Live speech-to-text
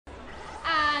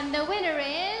And the winner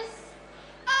is...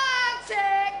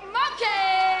 Arctic Monkeys!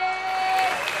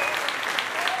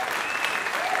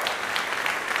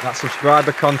 That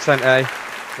subscriber content, eh?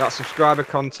 That subscriber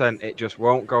content, it just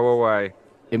won't go away.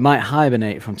 It might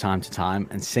hibernate from time to time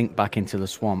and sink back into the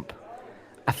swamp.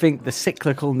 I think the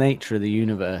cyclical nature of the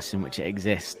universe in which it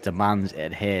exists demands it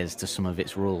adheres to some of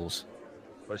its rules.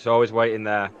 But it's always waiting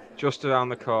there, just around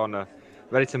the corner,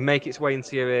 ready to make its way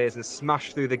into your ears and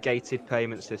smash through the gated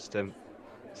payment system,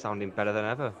 sounding better than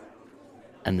ever.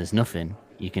 And there's nothing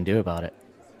you can do about it.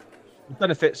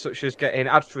 Benefits such as getting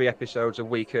ad-free episodes a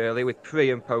week early with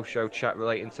pre- and post-show chat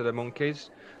relating to the monkeys,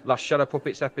 last Shadow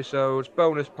Puppets episodes,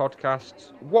 bonus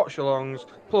podcasts, watch-alongs,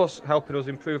 plus helping us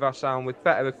improve our sound with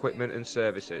better equipment and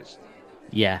services.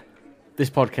 Yeah, this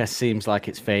podcast seems like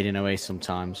it's fading away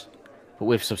sometimes, but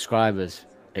with subscribers,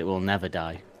 it will never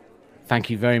die. Thank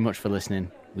you very much for listening.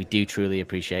 We do truly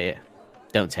appreciate it.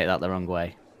 Don't take that the wrong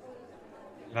way.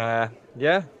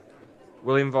 Yeah,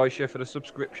 we'll invoice you for the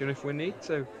subscription if we need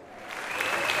to.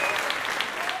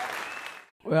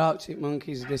 We're Arctic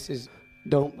Monkeys. This is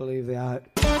Don't Believe the Hype.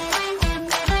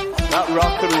 That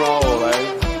rock and roll,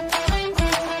 eh?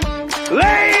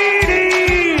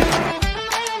 Ladies!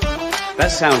 That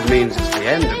sound means it's the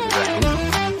end of the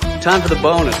round. Time for the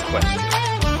bonus question.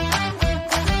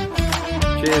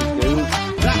 Cheers, dude.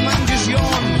 That man just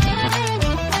yawned.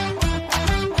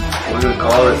 What do we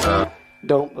call it, though?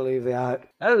 Don't Believe the Hype.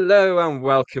 Hello and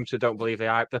welcome to Don't Believe the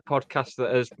Hype, the podcast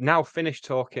that has now finished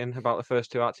talking about the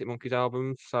first two Arctic Monkeys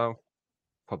albums, so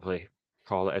probably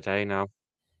call it a day now.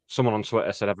 Someone on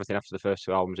Twitter said everything after the first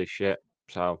two albums is shit,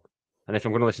 so... And if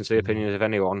I'm going to listen to the opinions of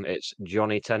anyone, it's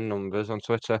Johnny 10 Numbers on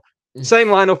Twitter. Same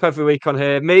lineup every week on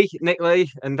here. Me, Nick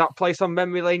Lee, and that place on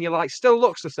memory lane you like still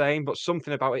looks the same, but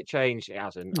something about it changed. It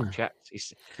hasn't. I've checked.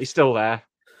 He's still there.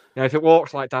 You know, if it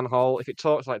walks like Dan Holt, if it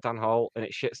talks like Dan Holt, and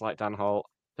it shits like Dan Holt,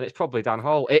 then it's probably Dan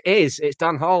Holt. It is. It's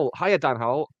Dan Holt. Hiya, Dan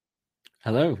Holt.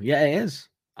 Hello. Yeah, it is.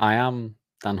 I am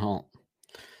Dan Holt.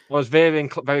 Was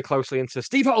veering very closely into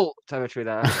Steve Holt territory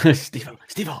there. Steve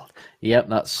Holt. Yep,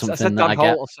 that's something I said that Dan I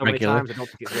get Holt so many times. I don't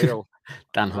think it's real.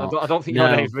 Dan Holt. I don't think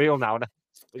your name's real now.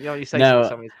 You know, you say No,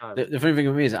 so many times. the funny thing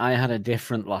with me is I had a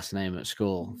different last name at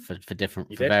school for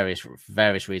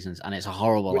various reasons, and it's a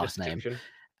horrible last name.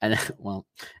 And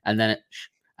and then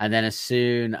as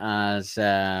soon as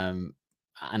and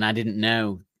I didn't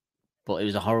know, but it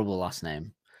was a horrible last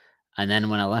name. And then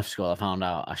when I left school, I found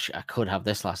out I could have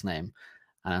this last name,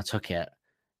 and I took it.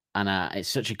 And it's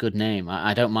such a good name.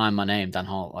 I don't mind my name, Dan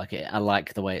Holt. I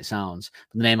like the way it sounds.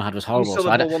 But the name I had was horrible.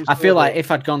 So I feel like if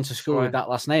I'd gone to school with that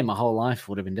last name, my whole life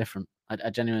would have been different.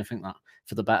 I genuinely think that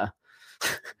for the better.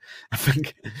 I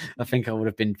think I would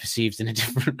have been perceived in a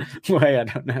different way. I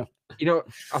don't know. You know,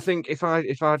 I think if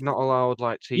I'd not allowed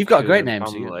teachers, you've got a great name,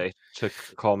 family to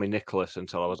call me Nicholas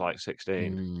until I was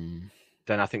 16,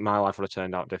 then I think my life would have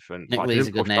turned out different. Nick Lee's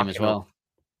a good name as well.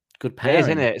 Good pairing. It is,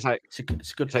 isn't it? It's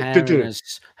a good pairing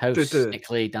as host, Nick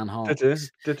Lee, Dan Holt.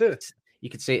 You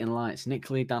could see it in lights. Nick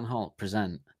Lee, Dan Holt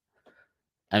present.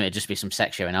 I mean, it'd just be some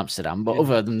sex show in Amsterdam, but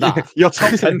other than that... Your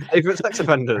top 10 favourite sex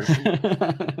offenders.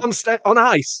 on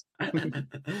ice.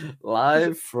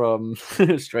 Live from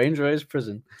Strange Rose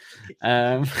Prison.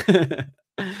 Getting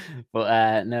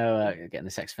the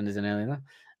sex offenders in earlier.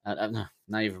 No,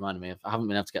 now you've reminded me. I haven't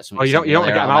been able to get some. Oh, you don't want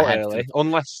to get them out early,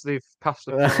 unless they've passed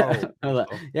the parole.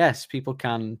 Yes, people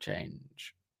can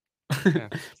change. Yeah.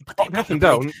 but they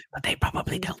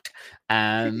probably don't.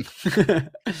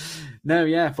 No,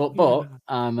 yeah, but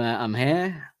I'm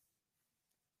here.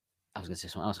 I was going to say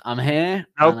something else. I'm here.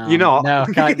 No, you're not. No,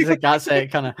 I can't say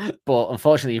it, kind of. But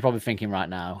unfortunately, you're probably thinking right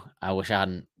now, I wish I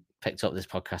hadn't picked up this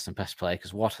podcast and press play,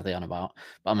 because what are they on about?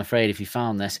 But I'm afraid if you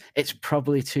found this, it's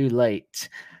probably too late.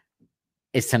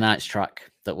 It's tonight's track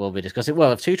that we'll be discussing.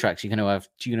 Well, of two tracks, you can have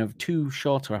two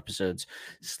shorter episodes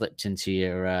slipped into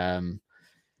your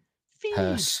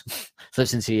purse.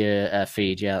 Slips into your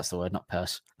feed. Yeah, that's the word, not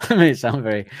purse. I mean, it sounds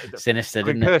very sinister,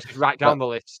 doesn't purse it? Is right down the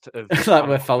list. It's like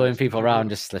we're following people around,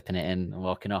 just slipping it in and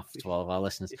walking off to all of our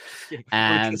listeners.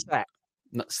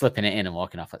 Not slipping it in and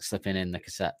walking off, like slipping in the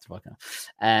cassette to walking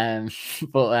off.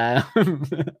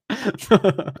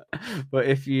 But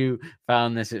if you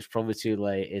found this, it's probably too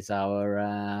late. It's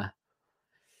our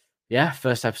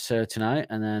first episode tonight,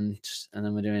 and then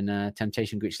we're doing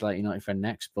Temptation Greets Like Your Naughty Friend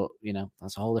next. But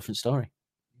that's a whole different story,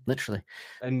 literally.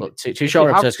 But two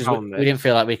short episodes, because we didn't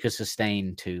feel like we could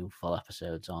sustain 2 full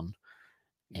episodes on.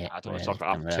 Yeah, I don't want to talk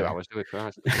about it for 2 hours, do we?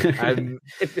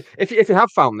 If you have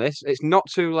found this, it's not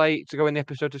too late to go in the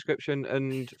episode description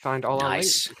and find all our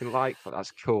links. You can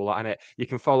that's cool, isn't it? You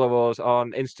can follow us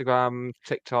on Instagram,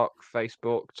 TikTok,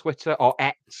 Facebook, Twitter, or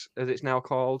X, as it's now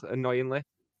called, annoyingly.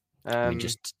 I mean,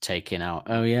 just taking out.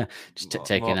 Oh yeah, just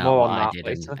taking out more what on I that did,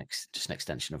 later. and just an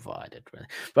extension of what I did, really.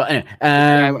 But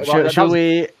anyway, shall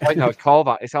we? Wait, no, call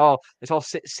that. It's all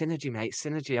synergy, mate.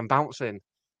 Synergy and bouncing.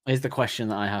 Here's the question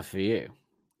that I have for you.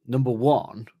 Number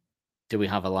one, do we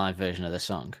have a live version of the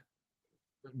song?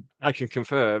 I can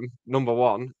confirm. Number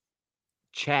one,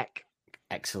 check.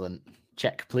 Excellent.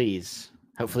 Check, please.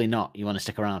 Hopefully not. You want to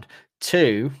stick around.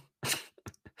 Two.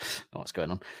 What's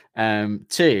going on?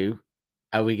 Two.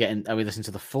 Are we listening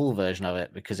to the full version of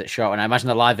it because it's short? And I imagine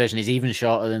the live version is even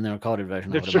shorter than the recorded version.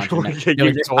 I would imagine.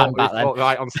 You thought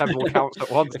right on several counts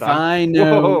at once. If I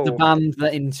know the band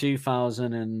that in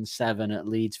 2007 at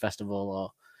Leeds Festival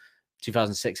or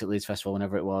 2006 at Leeds Festival,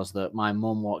 whenever it was, that my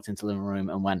mum walked into the living room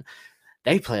and went,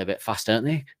 "They play a bit fast, don't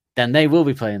they?" Then they will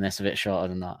be playing this a bit shorter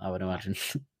than that, I would imagine.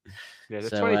 Yeah, the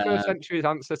 21st century's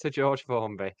answer to George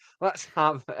Formby. Let's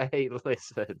have a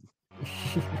listen.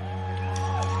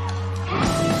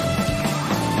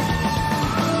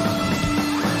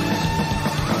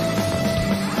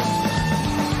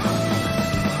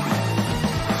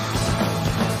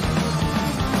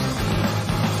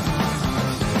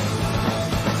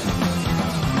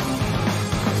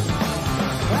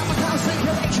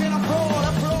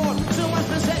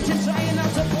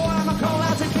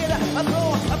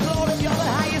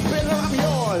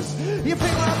 You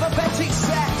pick one up a betting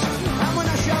set, and when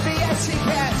I show the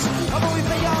etiquette, I'm always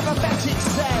the alphabetic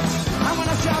set. And when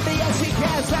I show the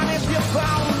etiquette, and if you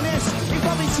found this, it's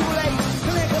probably too late.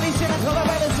 Clinically cynical, I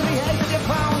relatively hate if you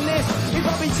found this, it's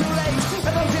probably too late.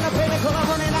 And those in a pinnacle are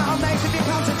running out of mates if you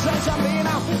concentrate on being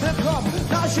out the club.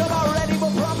 Not sure already,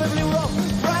 but probably rough.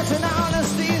 Brighten out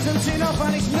honesty isn't enough,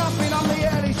 and it's nothing on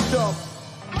the early stuff.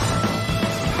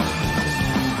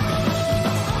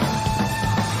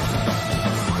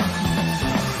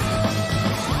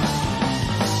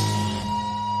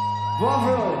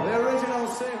 The original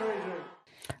savory drink.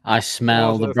 I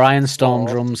smell the Brian Storm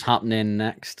drums happening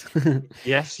next.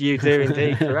 Yes, you do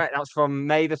indeed. Correct. That's from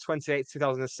May the 28th,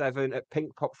 2007 at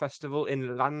Pinkpop Festival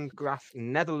in Landgraf,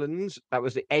 Netherlands. That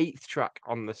was the 8th track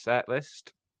on the set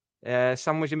list.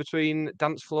 Sandwiched in between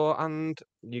Dance Floor and,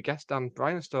 you guessed, Dan,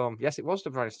 Brian Storm. Yes, it was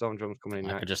the Brian Storm drums coming in I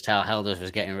next. could just tell Helders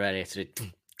was getting ready to do.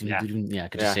 Yeah, I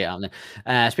could just see it happening.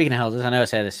 Speaking of Helders, I know I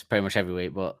say this pretty much every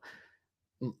week, but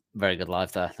very good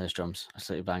live there. Those drums,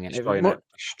 absolutely banging.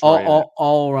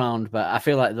 All round, but I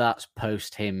feel like that's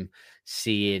post him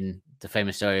seeing the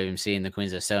famous story of him seeing the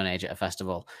Queens of the Stone Age at a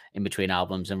festival in between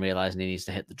albums and realizing he needs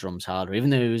to hit the drums harder, even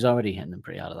though he was already hitting them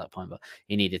pretty hard at that point. But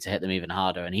he needed to hit them even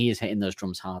harder, and he is hitting those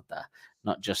drums hard there.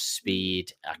 Not just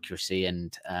speed, accuracy,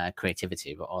 and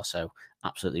creativity, but also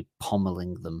absolutely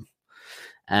pommeling them.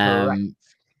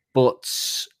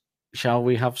 But shall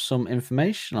we have some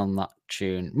information on that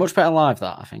tune? Much better live,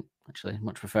 that, I think, actually.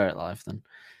 Much prefer it live than...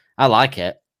 I like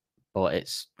it, but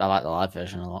I like the live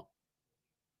version a lot.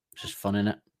 It's just fun,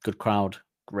 innit? Good crowd,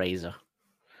 razor.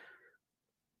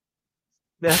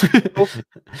 Yeah. Information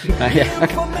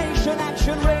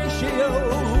action ratio.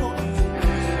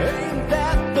 Ain't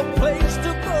that the place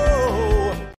to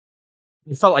go?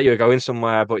 You felt like you were going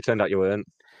somewhere, but it turned out you weren't.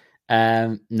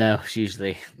 No,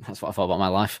 usually that's what I thought about my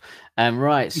life.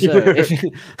 Right, so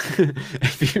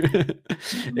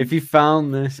if you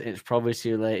found this, It's Probably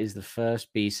Too Late is the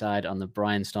first B-side on the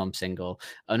Brian Storm single,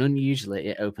 and unusually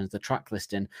it opens the track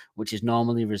listing, which is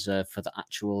normally reserved for the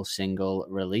actual single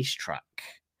release track.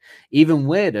 Even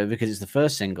weirder because it's the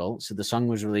first single, so the song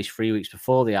was released 3 weeks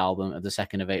before the album of the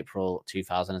 2nd of April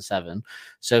 2007.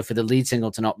 So for the lead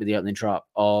single to not be the opening track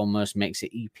almost makes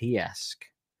it EP-esque.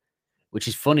 Which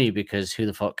is funny because Who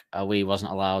the Fuck Are We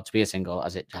wasn't allowed to be a single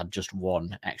as it had just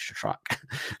one extra track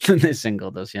than this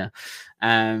single does, yeah.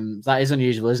 That is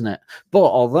unusual, isn't it? But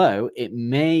although it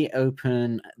may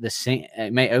open the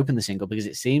single because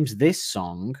it seems this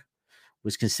song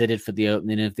was considered for the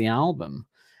opening of the album.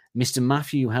 Mr.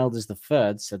 Matthew Helders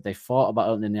III said they thought about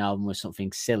opening the album with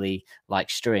something silly like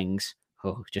strings.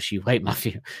 Oh, just you wait,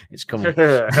 Matthew. It's coming.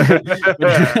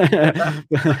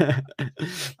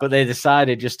 But they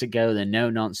decided just to go the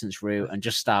no-nonsense route and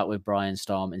just start with Brian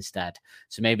Storm instead.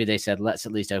 So maybe they said, let's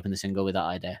at least open the single with that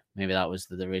idea. Maybe that was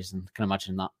the reason. I can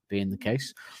imagine that being the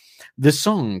case. The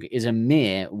song is a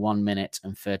mere 1 minute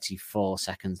and 34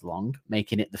 seconds long,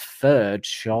 making it the third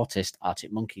shortest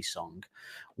Arctic Monkeys song,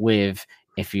 with,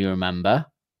 if you remember,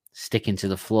 Sticking to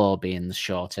the Floor being the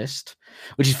shortest,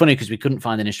 which is funny because we couldn't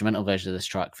find an instrumental version of this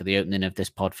track for the opening of this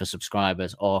pod for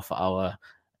subscribers or for our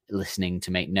listening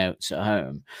to make notes at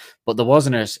home. But there was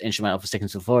an instrumental for Sticking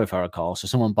to the Floor, if I recall. So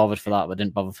someone bothered for that, but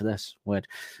didn't bother for this. Weird.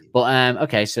 But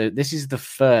okay, so this is the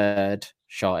third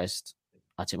shortest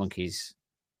Arctic Monkeys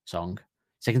song.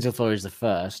 Second till floor is the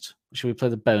first. Should we play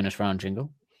the bonus round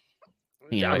jingle?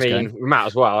 I mean, we might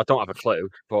as well. I don't have a clue,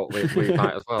 but we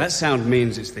might as well. That sound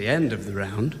means it's the end of the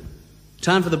round.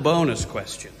 Time for the bonus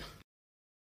question.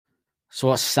 So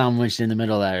what's sandwiched in the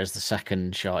middle there is the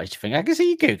second shortage thing. I can see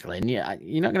you Googling. Yeah,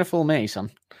 you're not going to fool me,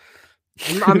 son.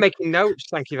 I'm making notes.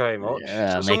 Thank you very much.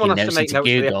 Yeah, someone has to make notes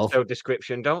Google. for the episode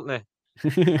description, don't they?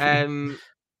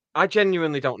 I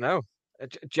genuinely don't know.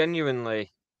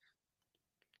 Genuinely.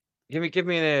 Give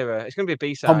me an era. It's going to be a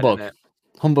B-side, Humbug. isn't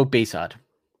it? Humbug B-side.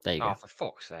 There you go. Oh, for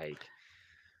fuck's sake.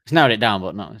 It's narrowed it down,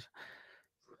 but not.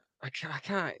 I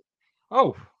can't.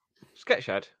 Oh,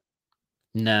 Sketchhead.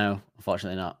 No,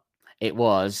 unfortunately not. It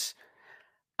was.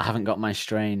 I haven't got my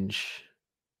strange.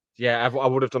 Yeah, I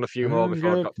would have done a few more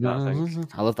before I got to that. I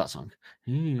think. I love that song.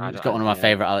 It's got one of my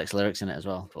favorite Alex lyrics in it as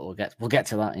well. But we'll get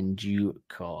to that in due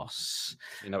course.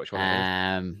 You know which one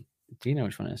it is? Do you know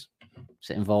which one it is?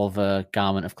 Does it involve a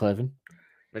garment of clothing?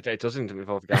 It doesn't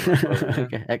involve a garment of clothing. Yeah.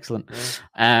 Okay, excellent.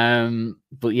 Yeah.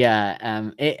 But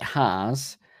yeah, it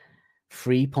has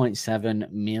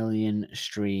 3.7 million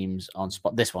streams on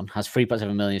Spot. This one has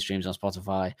 3.7 million streams on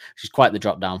Spotify, which is quite the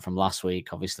drop down from last week,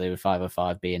 obviously, with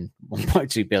 505 being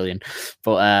 1.2 billion,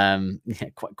 but yeah,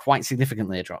 quite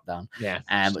significantly a drop down. Yeah,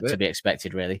 but to be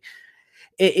expected, really.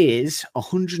 It is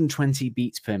 120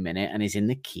 beats per minute and is in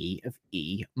the key of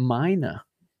E minor.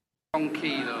 Wrong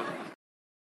key though.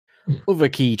 Other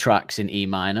key tracks in E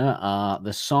minor are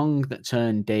the song that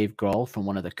turned Dave Grohl from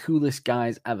one of the coolest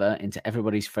guys ever into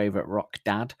everybody's favorite rock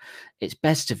dad. It's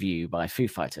Best of You by Foo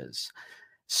Fighters.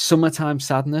 Summertime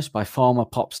Sadness by former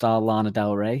pop star Lana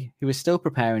Del Rey, who is still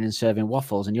preparing and serving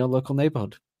waffles in your local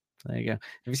neighborhood. There you go. Have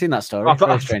you seen that story?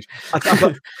 Very strange. I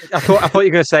thought you were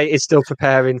going to say is still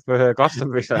preparing for her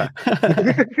Glastonbury set.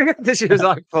 She was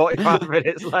like 45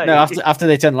 minutes late. No, after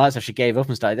they turned the lights off, she gave up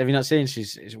and started. Have you not seen?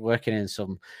 She's working in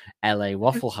some LA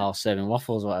waffle house serving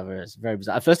waffles or whatever. It's very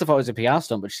bizarre. At first, I thought it was a PR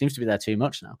stunt, but she seems to be there too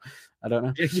much now. I don't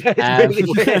know. Yeah, it's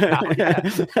really weird now, yeah.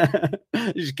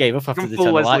 She just gave up after they turned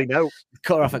the lights.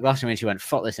 Cut her off at Glastonbury and she went,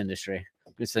 fuck this industry.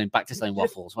 Back to selling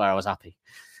waffles where I was happy.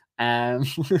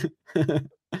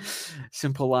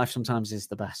 Simple life sometimes is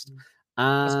the best.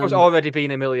 I suppose already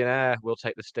being a millionaire will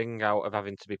take the sting out of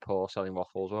having to be poor selling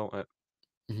waffles, won't it?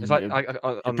 It's like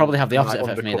I'd probably have the opposite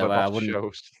effect for me though, where I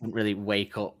wouldn't really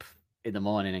wake up in the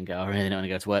morning and go, I really don't want to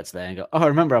go to work today, and go, oh,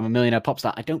 remember I'm a millionaire pop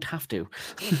star. I don't have to.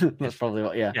 That's probably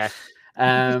what. Yeah.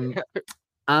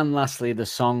 And lastly, the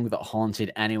song that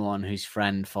haunted anyone whose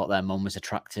friend thought their mum was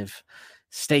attractive,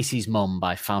 Stacey's Mum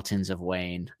by Fountains of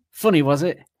Wayne. Funny, was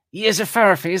it? Years of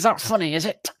therapy. Is that funny, is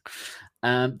it?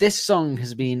 This song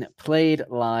has been played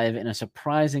live in a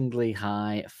surprisingly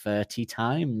high 30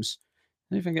 times.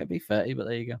 I don't think it'd be 30, but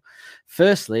there you go.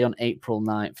 Firstly, on April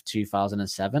 9th,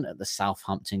 2007 at the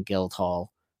Southampton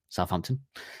Guildhall. Southampton.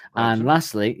 And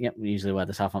lastly, usually where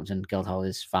the Southampton Guildhall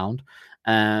is found.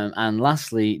 And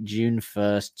lastly, June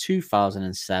 1st,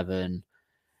 2007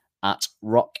 at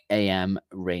Rock AM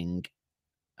Ring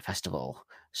Festival.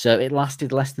 So it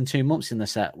lasted less than 2 months in the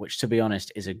set, which, to be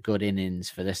honest, is a good innings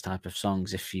for this type of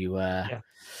songs. If you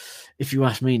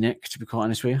ask me, Nick, to be quite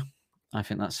honest with you, I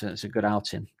think that's a good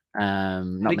outing.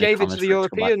 They gave it to the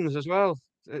Europeans as well.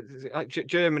 Like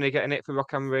Germany getting it for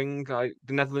Rock am Ring, like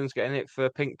the Netherlands getting it for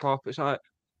Pink Pop. It's like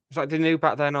they knew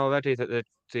back then already that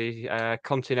the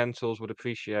continentals would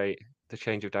appreciate the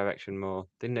change of direction more.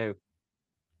 They knew.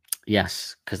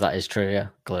 Yes, because that is true.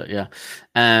 Yeah.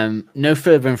 No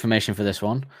further information for this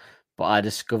one, but I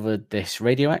discovered this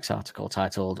Radio X article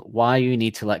titled "Why You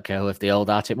Need to Let Go of the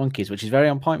Old Arctic Monkeys," which is very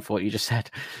on point for what you just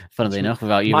said. Funnily enough,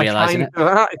 without you realizing it.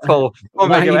 Article.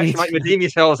 Radio X might redeem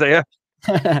yourselves here.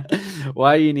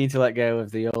 Why You Need to Let Go of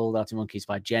the Old Arctic Monkeys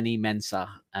by Jenny Mensah,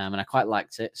 and I quite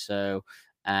liked it. So,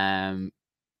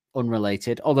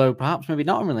 unrelated, although perhaps maybe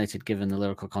not unrelated, given the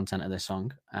lyrical content of this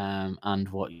song and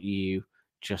what you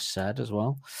just said as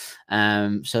well.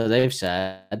 So they've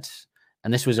said,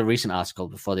 and this was a recent article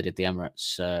before they did the Emirates.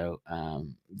 So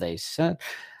they said,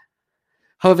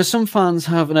 however, some fans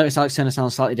have noticed Alex Turner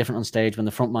sounds slightly different on stage when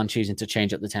the frontman choosing to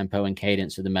change up the tempo and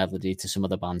cadence of the melody to some of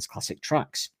the band's classic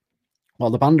tracks. While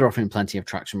the band are offering plenty of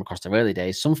tracks from across their early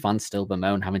days, some fans still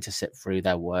bemoan having to sit through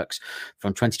their works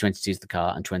from 2022's The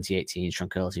Car and 2018's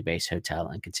Tranquility Base Hotel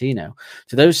and Casino.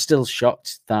 To those still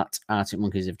shocked that Arctic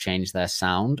Monkeys have changed their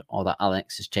sound or that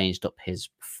Alex has changed up his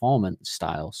performance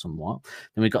style somewhat,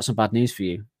 then we've got some bad news for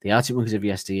you. The Arctic Monkeys of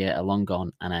yesteryear are long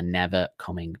gone and are never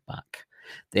coming back.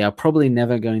 They are probably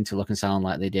never going to look and sound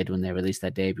like they did when they released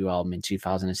their debut album in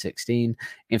 2016.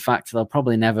 In fact, they'll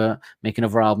probably never make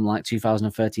another album like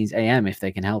 2013's AM if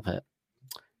they can help it.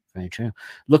 Very true.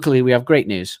 Luckily, we have great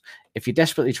news. If you're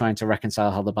desperately trying to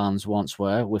reconcile how the bands once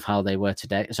were with how they were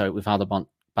today, with how the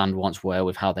band once were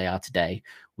with how they are today,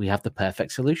 we have the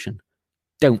perfect solution.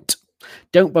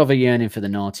 Don't bother yearning for the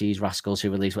naughties, rascals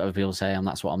who release whatever people say, and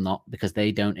that's what I'm not, because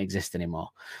they don't exist anymore.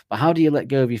 But how do you let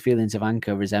go of your feelings of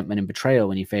anger, resentment, and betrayal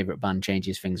when your favorite band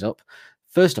changes things up?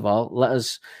 First of all,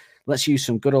 let's use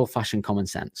some good old-fashioned common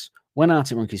sense. When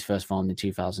Arctic Monkeys first formed in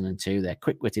 2002, their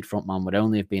quick-witted frontman would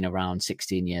only have been around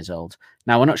 16 years old.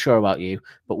 Now, we're not sure about you,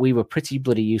 but we were pretty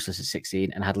bloody useless at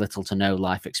 16 and had little to no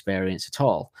life experience at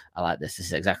all. I like this. This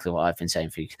is exactly what I've been saying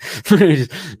for you.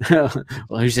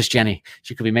 Well, who's this Jenny?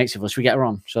 She could be mates with us. Should we get her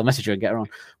on? So I'll message her and get her on.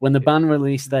 When the band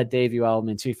released their debut album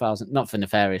in 2000, not for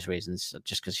nefarious reasons,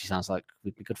 just because she sounds like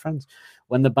we'd be good friends.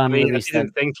 When the band released, I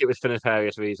didn't think it was for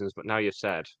nefarious reasons, but now you've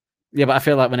said. Yeah, but I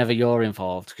feel like whenever you're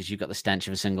involved, because you've got the stench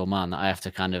of a single man, that I have to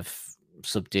kind of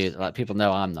subdue. Like, people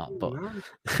know I'm not, but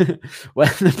when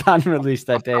the band released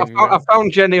their debut, I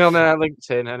found Jenny on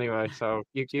LinkedIn anyway. So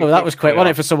that was quick, wasn't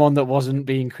it, for someone that wasn't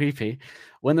being creepy?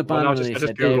 When the band released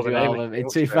their debut album in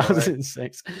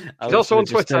 2006, I was also on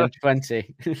Twitter.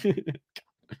 20.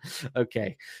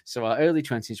 Okay, so our early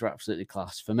 20s were absolutely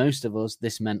class. For most of us,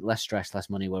 this meant less stress, less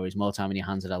money worries, more time in your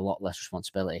hands, and a lot less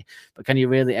responsibility. But can you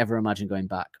really ever imagine going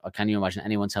back? Or can you imagine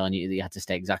anyone telling you that you had to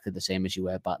stay exactly the same as you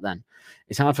were back then?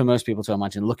 It's hard for most people to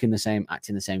imagine looking the same,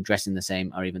 acting the same, dressing the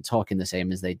same, or even talking the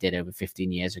same as they did over 15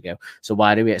 years ago. So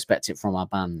why do we expect it from our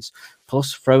bands?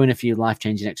 Plus, throw in a few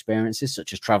life-changing experiences,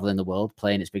 such as traveling the world,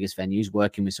 playing its biggest venues,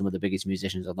 working with some of the biggest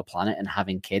musicians on the planet, and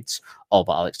having kids, all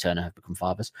but Alex Turner have become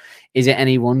fathers. Is it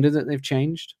any wonder that they've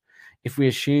changed? If we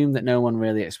assume that no one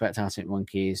really expects Arctic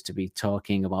Monkeys to be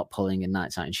talking about pulling in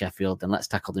nights out in Sheffield, then let's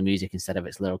tackle the music instead of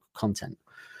its lyrical content.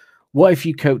 What if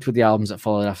you coped with the albums that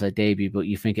followed after their debut, but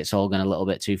you think it's all gone a little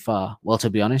bit too far? Well,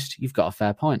 to be honest, you've got a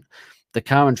fair point. The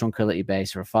Car and Tranquility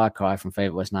Base are a far cry from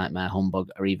Favourite Worst Nightmare, Humbug,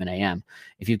 or even AM.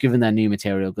 If you've given their new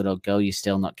material Good Old Girl, you're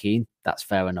still not keen, that's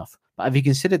fair enough. But have you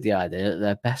considered the idea that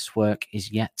their best work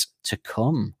is yet to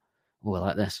come? Oh, I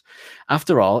like this.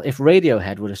 After all, if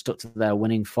Radiohead would have stuck to their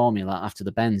winning formula after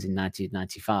the Bends in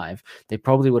 1995, they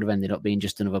probably would have ended up being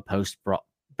just another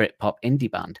post-Britpop indie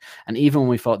band. And even when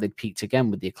we thought they'd peaked again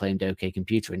with the acclaimed OK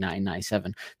Computer in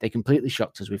 1997, they completely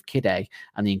shocked us with Kid A,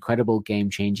 and the incredible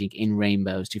game-changing In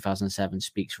Rainbows 2007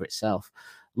 speaks for itself.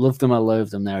 Love them or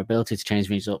loathe them, their ability to change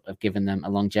things up have given them a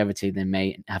longevity they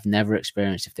may have never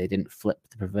experienced if they didn't flip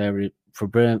the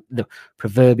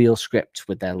proverbial script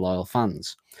with their loyal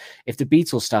fans. If the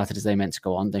Beatles started as they meant to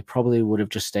go on, they probably would have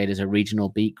just stayed as a regional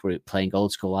beat group playing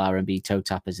old school R&B toe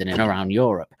tappers in and around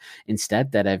Europe. Instead,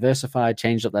 they diversified,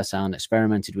 changed up their sound,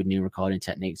 experimented with new recording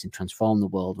techniques, and transformed the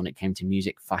world when it came to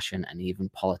music, fashion, and even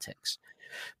politics.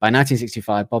 By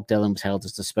 1965, Bob Dylan was hailed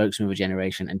as the spokesman of a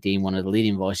generation and deemed one of the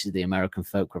leading voices of the American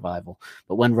folk revival.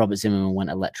 But when Robert Zimmerman went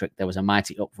electric, there was a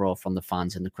mighty uproar from the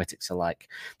fans and the critics alike.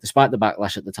 Despite the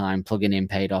backlash at the time, Plugging In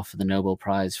paid off for the Nobel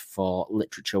Prize for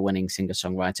Literature-winning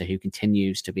singer-songwriter who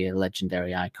continues to be a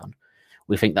legendary icon.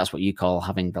 We think that's what you call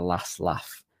having the last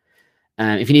laugh.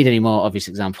 If you need any more obvious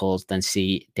examples, then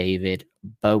see David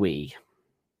Bowie.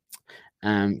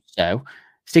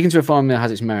 Sticking to a formula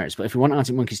has its merits, but if we want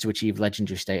Arctic Monkeys to achieve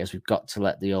legendary status, we've got to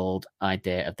let the old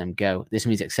idea of them go. This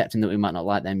means accepting that we might not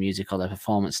like their music or their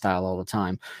performance style all the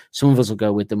time. Some of us will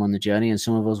go with them on the journey, and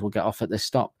some of us will get off at this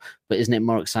stop. But isn't it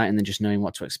more exciting than just knowing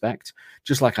what to expect?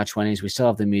 Just like our 20s, we still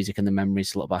have the music and the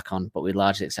memories to look back on, but we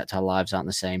largely accept our lives aren't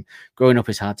the same. Growing up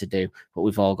is hard to do, but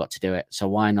we've all got to do it. So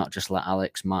why not just let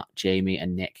Alex, Matt, Jamie,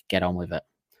 and Nick get on with it?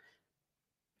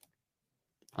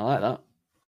 I like that.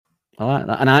 And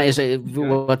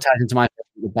what ties into my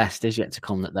the best is yet to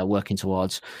come, that they're working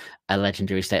towards a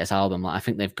legendary status album. Like, I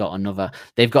think they've got another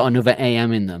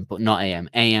AM in them, but not AM.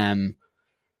 AM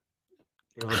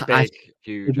big,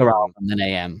 huge album than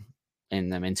AM in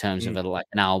them in terms of an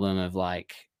album of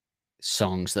like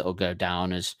songs that will go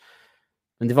down as,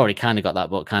 and they've already kind of got that,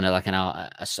 but kind of like an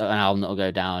album that will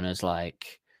go down as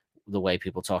like the way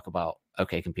people talk about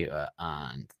OK Computer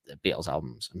and the Beatles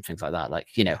albums and things like that. Like,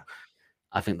 you know,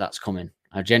 I think that's coming.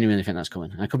 I genuinely think that's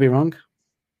coming. I could be wrong,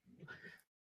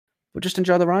 but just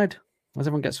enjoy the ride. As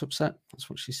everyone gets upset, that's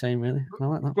what she's saying, really. I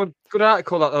like that. Good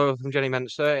article that though from Jenny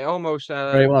Menser. It almost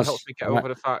helps me get over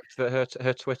the fact that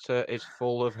her Twitter is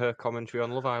full of her commentary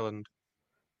on Love Island.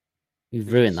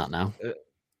 You've ruined that now.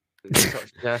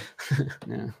 Yeah.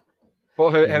 Yeah.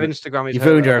 But her Instagram is. You've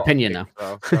ruined her opinion now.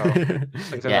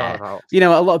 Yeah. You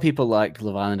know, a lot of people like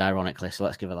Love Island, ironically, so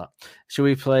let's give it that. Shall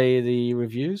we play the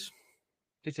reviews?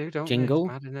 They do, don't Jingle?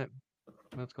 They? It's mad, isn't it?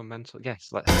 Let's go mental. Yes,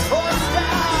 let's.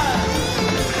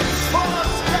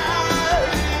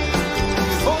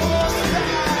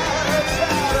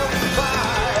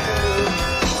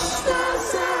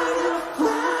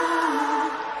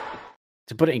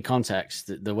 to put it in context,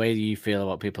 the way you feel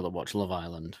about people that watch Love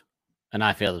Island, and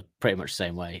I feel pretty much the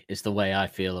same way, is the way I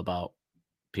feel about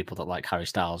people that like Harry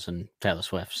Styles and Taylor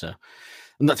Swift. So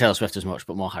not Taylor Swift as much,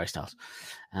 but more Harry Styles.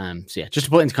 So yeah, just to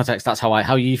put it into context, that's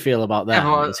how you feel about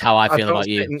them. It's how I feel about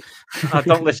you. I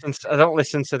don't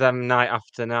listen to them night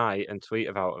after night and tweet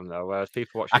about them though. Whereas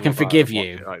people watch, I can forgive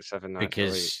you like 7 nights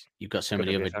because you've got so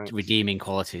many Good of other you, thanks. redeeming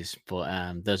qualities,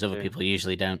 but those other Yeah. people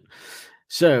usually don't.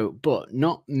 So, but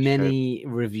not many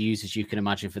reviews as you can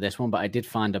imagine for this one, but I did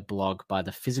find a blog by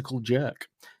The Physical Jerk.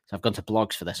 So I've gone to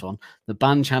blogs for this one. The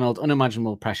band channeled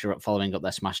unimaginable pressure up following up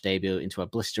their smash debut into a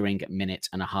blistering minute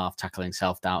and a half tackling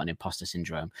self-doubt and imposter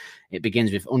syndrome. It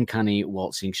begins with uncanny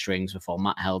waltzing strings before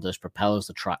Matt Helders propels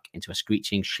the track into a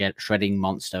screeching, shredding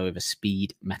monster with a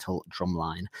speed metal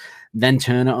drumline. Then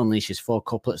Turner unleashes 4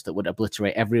 couplets that would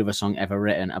obliterate every other song ever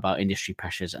written about industry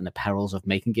pressures and the perils of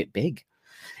making it big.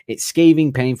 It's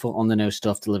scathing, painful, on-the-nose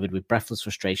stuff delivered with breathless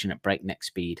frustration at breakneck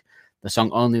speed. The song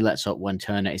only lets up when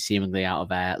Turner is seemingly out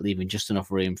of air, leaving just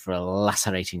enough room for a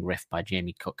lacerating riff by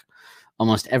Jamie Cook.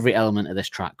 Almost every element of this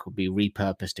track could be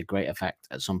repurposed to great effect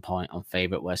at some point on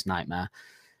Favourite Worst Nightmare.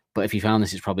 But if you found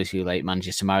this, it's probably too late.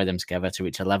 Manages to marry them together to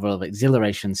reach a level of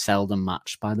exhilaration seldom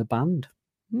matched by the band.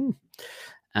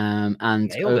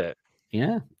 And Nailed it.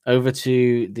 Yeah, over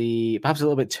to the perhaps a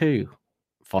little bit too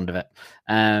fond of it,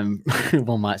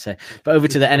 one might say, but over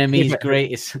to the enemy's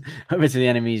greatest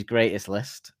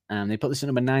list. They put this at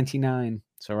number 99,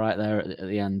 so right there at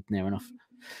the end, near enough.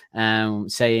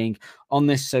 Saying, on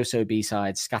this so-so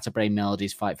B-side, scatterbrain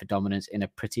melodies fight for dominance in a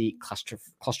pretty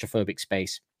claustrophobic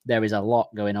space. There is a lot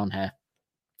going on here.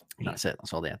 That's it.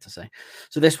 That's all they had to say.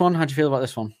 So this one, how do you feel about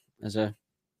this one?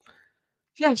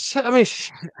 Yes, I mean,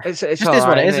 it's just all is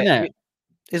what right, it is, isn't it?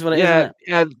 Is what it is, yeah, isn't it?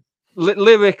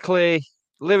 yeah.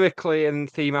 Lyrically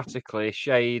and thematically,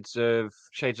 shades of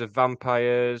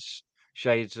vampires,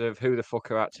 shades of Who the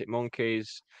Fuck Are Arctic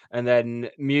Monkeys, and then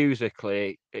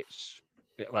musically, it's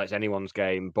anyone's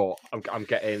game. But I'm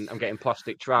getting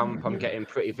Plastic Tramp, I'm getting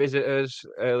Pretty Visitors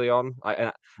early on, like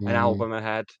an album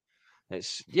ahead.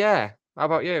 How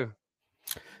about you?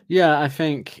 Yeah, I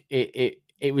think it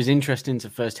was interesting to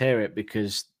first hear it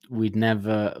because we'd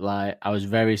never I was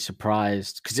very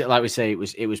surprised because like we say,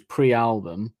 it was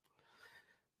pre-album.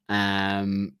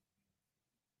 And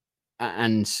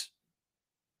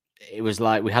it was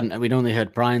like we'd only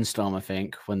heard Brainstorm, I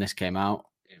think, when this came out.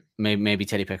 Maybe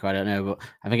Teddy Picker, I don't know, but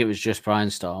I think it was just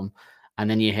Brainstorm. And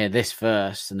then you hear this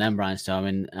first and then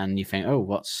Brainstorm, and you think, oh,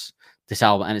 what's this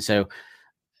album? And so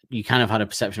you kind of had a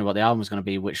perception of what the album was going to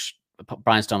be, which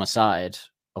Brainstorm aside,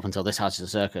 up until This House is a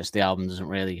Circus, the album doesn't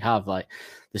really have. Like,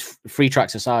 there's 3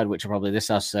 tracks aside, which are probably This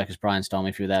House is a Circus, Brainstorm,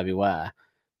 If You're There, Beware.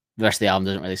 The rest of the album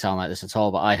doesn't really sound like this at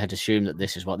all, but I had assumed that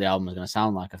this is what the album was going to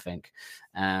sound like, I think.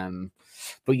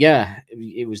 But yeah,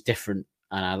 it was different,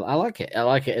 and I like it. I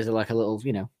like it as a little,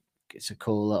 it's a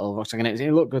cool little rock song, and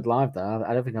it looked good live though.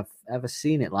 I don't think I've ever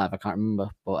seen it live. I can't remember,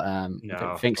 but I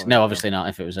don't think so. No, obviously not.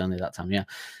 If it was only that time, yeah.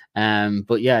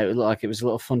 But yeah, it looked like it was a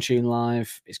little fun tune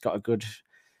live. It's got a good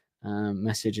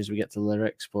message as we get to the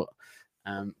lyrics, but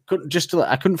I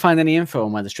couldn't find any info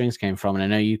on where the strings came from, and I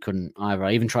know you couldn't either.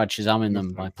 I even tried Shazamming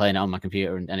them by playing it on my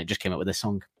computer, and it just came up with this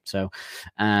song. So,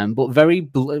 but we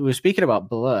were speaking about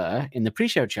Blur in the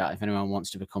pre-show chat. If anyone wants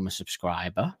to become a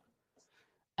subscriber,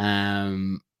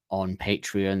 on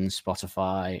Patreon,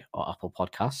 Spotify, or Apple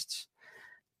Podcasts,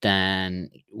 then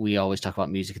we always talk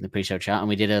about music in the pre-show chat, and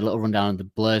we did a little rundown of the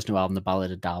Blur's new album, The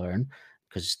Ballad of Darwin,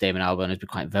 because Damon Albarn has been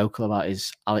quite vocal about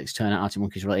his Alex Turner, Arctic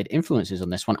Monkeys related influences on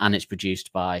this one, and it's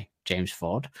produced by James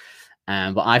Ford.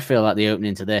 But I feel like the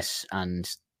opening to this and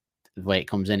the way it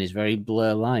comes in is very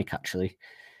Blur-like, actually,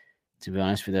 to be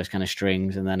honest, with those kind of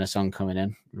strings and then a song coming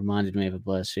in. Reminded me of a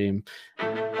Blur Zoom.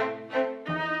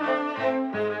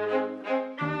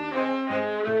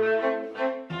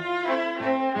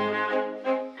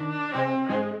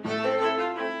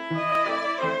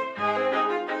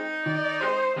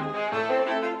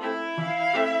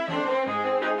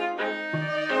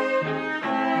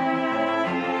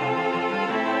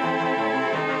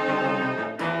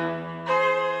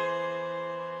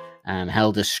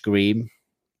 Helder Scream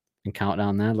and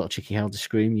Countdown there, little cheeky Helder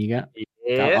Scream you get.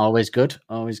 Yeah. Always good.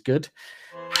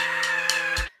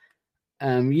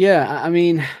 Yeah, I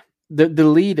mean, the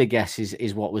lead, I guess,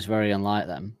 is what was very unlike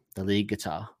them, the lead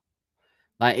guitar.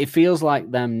 Like, it feels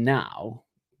like them now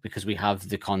because we have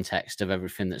the context of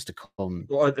everything that's to come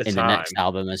in the next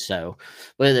album or so.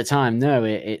 But at the time, no,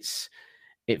 it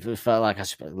felt like, I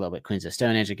suppose, a little bit Queens of the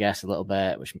Stone Age, I guess, a little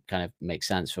bit, which kind of makes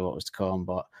sense for what was to come,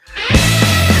 but...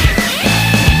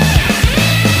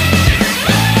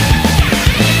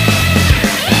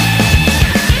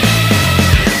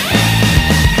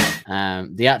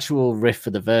 The actual riff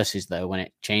for the verses, though, when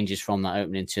it changes from that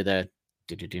opening to the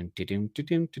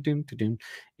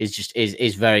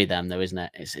is very them, though, isn't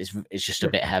it? It's just a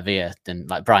bit heavier than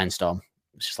like Brainstorm.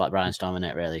 It's just like Brainstorm, isn't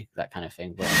it? Really, that kind of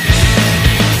thing. But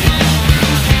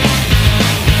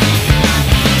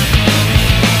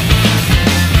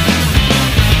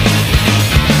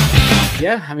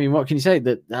yeah, I mean, what can you say?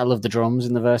 That I love the drums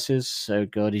in the verses, so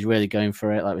good. He's really going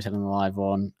for it, like we said on the live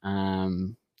one.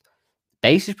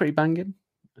 Bass is pretty banging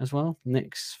as well.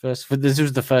 Nick's first. This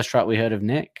was the first track we heard of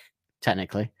Nick,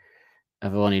 technically,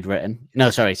 of the one he'd written. No,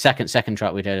 sorry, second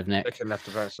track we'd heard of Nick.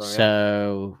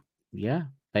 So yeah,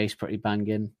 bass pretty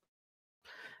banging.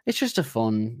 It's just a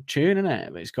fun tune, isn't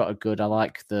it? It's got a good. I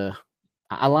like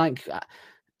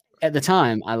at the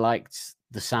time I liked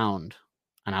the sound,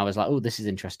 and I was like, oh, this is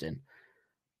interesting.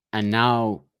 And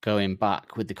now going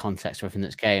back with the context of everything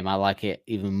that's came, I like it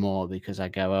even more because I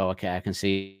go, oh, okay, I can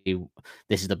see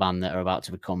this is the band that are about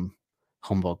to become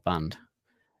Humbug Band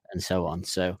and so on.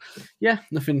 So yeah,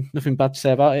 nothing bad to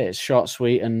say about it. It's short,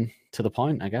 sweet, and to the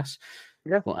point, I guess.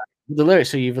 Yeah. Well, the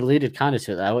lyrics, so you've alluded kind of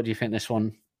to it there. What do you think this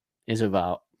one is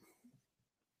about?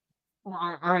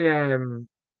 I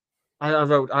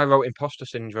wrote imposter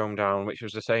syndrome down, which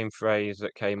was the same phrase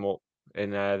that came up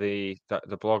in the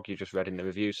blog you just read in the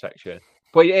review section.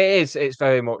 But it's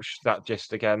very much that,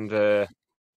 just again, the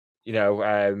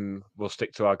we'll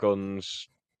stick to our guns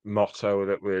motto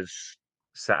that was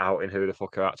set out in Who the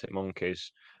Fuck Are Arctic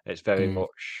Monkeys. It's very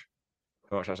much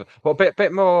that. But a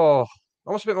bit more,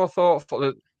 almost a bit more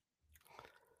thoughtful,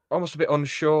 almost a bit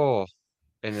unsure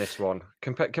in this one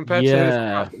compared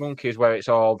to Arctic Monkeys, where it's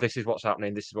all, this is what's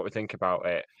happening, this is what we think about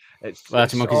it.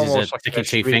 Arctic Monkeys is like a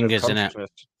 2 fingers, isn't it?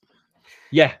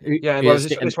 Yeah. Well,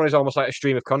 this one is almost like a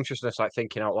stream of consciousness, like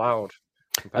thinking out loud.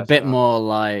 A bit more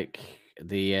like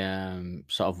the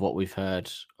sort of what we've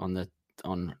heard on the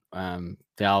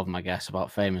album, I guess,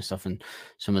 about Fame and stuff, and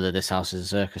some of the This House is a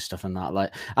Circus stuff and that.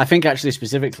 Like, I think actually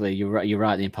specifically, you're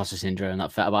right, the imposter syndrome and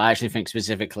that. But I actually think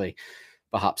specifically,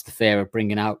 perhaps the fear of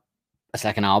bringing out a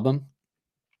second album,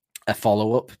 a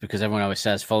follow up, because everyone always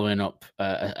says following up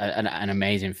an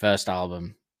amazing first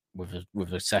album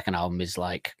with a second album is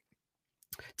like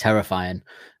terrifying,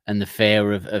 and the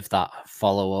fear of that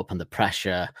follow up and the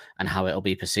pressure and how it'll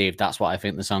be perceived. That's what I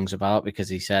think the song's about, because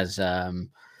he says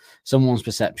someone's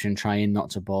perception, trying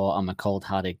not to bore, I'm a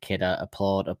cold-hearted kidder,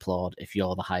 applaud if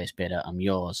you're the highest bidder, I'm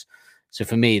yours. So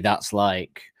for me, that's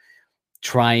like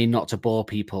trying not to bore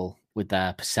people with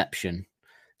their perception.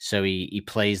 So he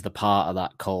plays the part of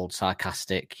that cold,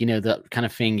 sarcastic, that kind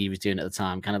of thing he was doing at the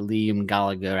time, kind of Liam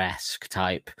Gallagher-esque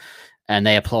type. And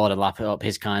they applaud and lap it up,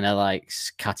 his kind of like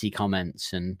catty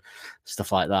comments and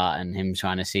stuff like that, and him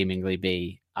trying to seemingly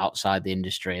be outside the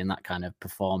industry and that kind of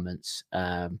performance.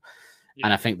 And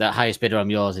I think that highest bidder,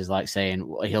 I'm yours, is like saying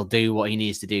he'll do what he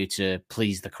needs to do to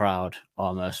please the crowd,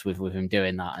 almost, with him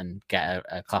doing that and get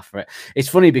a clap for it. It's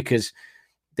funny because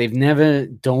they've never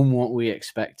done what we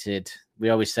expected. We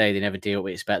always say they never do what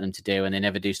we expect them to do, and they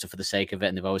never do stuff for the sake of it,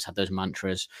 and they've always had those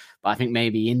mantras. But I think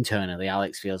maybe internally,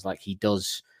 Alex feels like he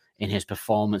does, in his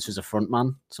performance as a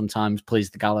frontman, sometimes please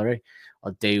the gallery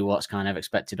or do what's kind of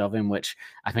expected of him, which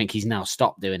I think he's now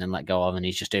stopped doing and let go of, and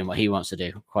he's just doing what he wants to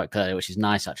do quite clearly, which is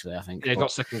nice, actually, I think. Yeah, he's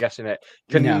not second guessing it.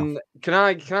 Can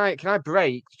I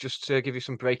break, just to give you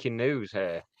some breaking news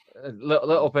here? A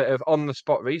little bit of on the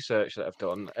spot research that I've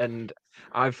done, and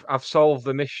I've solved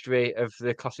the mystery of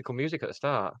the classical music at the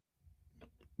start.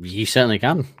 You certainly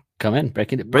can. Come in,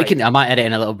 breaking it. I might edit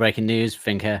in a little breaking news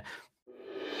thing here.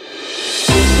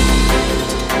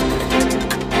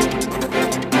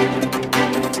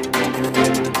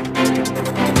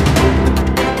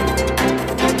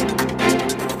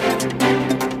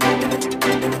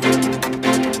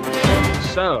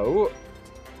 So,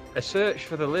 a search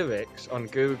for the lyrics on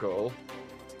Google,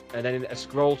 and then a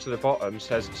scroll to the bottom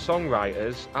says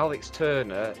songwriters Alex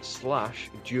Turner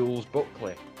 / Jules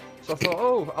Buckley. So I thought,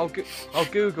 oh, I'll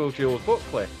Google Jules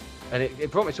Buckley, and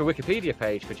it brought me to a Wikipedia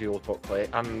page for Jules Buckley.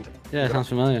 And yeah, sounds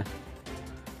familiar.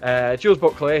 Jules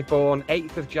Buckley, born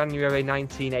 8th of January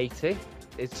 1980.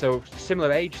 It's so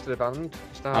similar age to the band.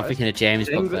 I'm thinking of James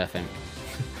Buckley, I think.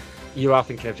 You are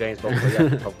thinking of James Buckley,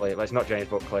 yeah, probably. But it's not James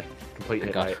Buckley. Completely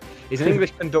right. He's an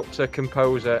English conductor,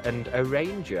 composer, and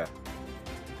arranger.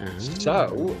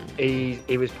 So he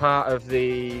was part of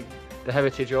the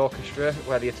Heritage Orchestra,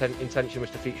 where the intention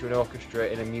was to feature an orchestra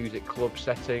in a music club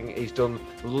setting. He's done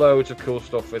loads of cool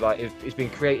stuff with, like, he's been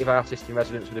creative artist in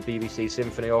residence with the BBC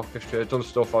Symphony Orchestra, done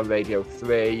stuff on Radio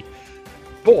 3.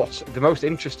 But the most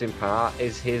interesting part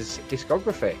is his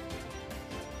discography.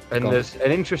 And there's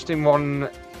an interesting one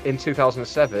in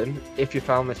 2007, If You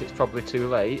Found This, It's Probably Too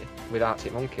Late with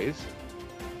Arctic Monkeys.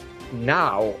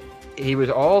 Now, he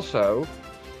also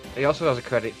has a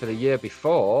credit for the year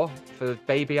before for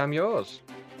Baby I'm Yours.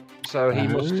 So he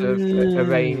must have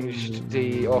arranged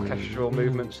the orchestral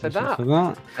movements for that.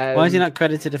 Why is he not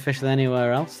credited officially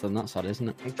anywhere else then? That's odd, isn't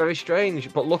it? Very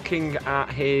strange. But looking at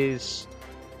his...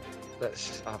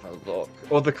 Let's have a look.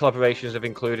 Other collaborations have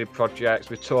included projects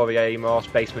with Tori Amos,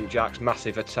 Basement Jaxx,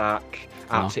 Massive Attack,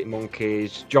 Arctic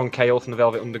Monkeys, John Cale from the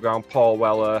Velvet Underground, Paul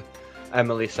Weller,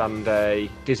 Emily Sandé,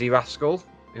 Dizzy Rascal,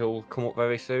 who'll come up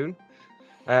very soon,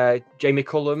 Jamie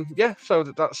Cullum. Yeah, so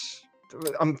that's...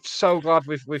 I'm so glad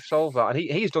we've solved that, and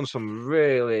he's done some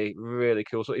really, really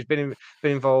cool stuff. He's been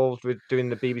involved with doing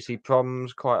the BBC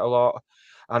proms quite a lot,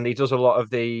 and he does a lot of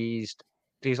these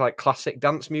like classic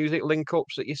dance music link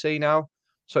ups that you see now.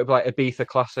 So it'd be like Ibiza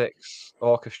classics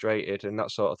orchestrated and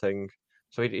that sort of thing.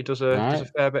 So he does a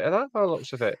fair bit of that by the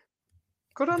looks of it.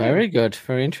 Good on him. Very good,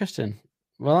 very interesting.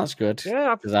 Well, that's good.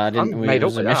 Yeah, because I didn't. I'm made it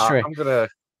was up a with mystery. that. I'm gonna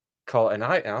call it a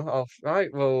night now.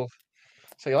 Right, well.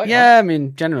 See you later. Yeah, I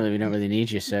mean, generally we don't really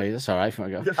need you, so that's all right if you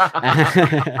want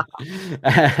to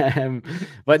go.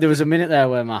 But there was a minute there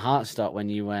where my heart stopped when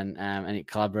you went and it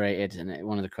collaborated, and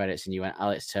one of the credits, and you went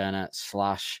Alex Turner /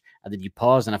 and then you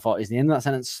paused, and I thought, is the end of that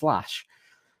sentence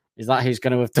 / Is that who's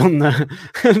going to have done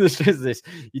this?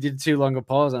 You did too long a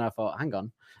pause, and I thought, hang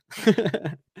on.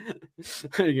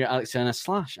 Alex Turner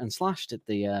 / did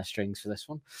the strings for this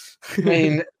one. I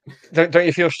mean, don't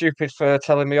you feel stupid for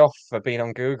telling me off for being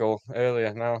on Google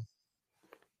earlier now?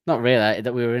 Not really.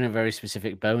 That we were in a very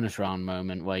specific bonus round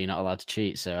moment where you're not allowed to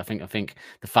cheat. So I think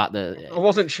the fact that I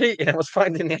wasn't cheating, I was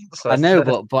finding the answer. I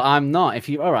know, but I'm not. If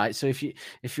you all right, so if you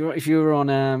were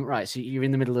on right, so you're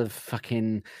in the middle of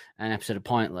fucking an episode of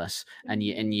Pointless, and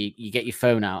you get your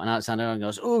phone out, and Alexander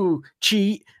goes, "Oh,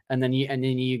 cheat," and then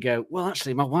you go, "Well,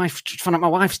 actually, my wife found out my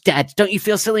wife's dead. Don't you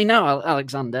feel silly now,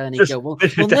 Alexander?" And you go, "Well,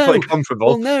 no, comfortable.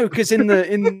 Well, no, because in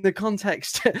the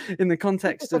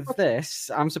context of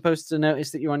this, I'm supposed to notice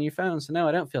that you're on your phone. So no,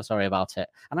 I don't feel sorry about it,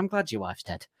 and I'm glad your wife's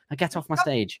dead. Now get off my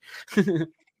stage."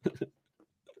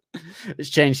 It's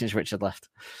changed since Richard left.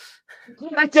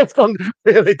 I just gone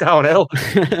really downhill.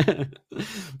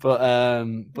 but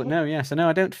no, yeah. So no,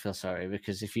 I don't feel sorry,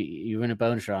 because if you're in a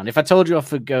bonus round, if I told you off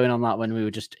for going on that when we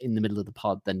were just in the middle of the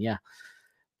pod, then yeah.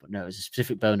 But no, it was a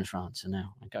specific bonus round, so no,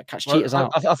 I got to catch cheaters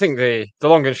out. I think the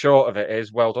long and short of it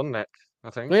is well done, Nick. I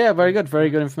think. Well, yeah, very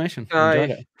good information. Can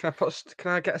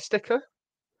I get a sticker?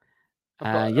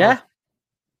 Yeah.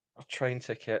 A train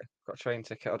ticket. Got a train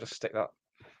ticket. I'll just stick that.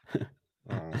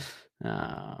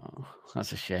 Oh,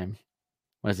 that's a shame.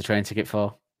 Where's the train ticket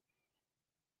for?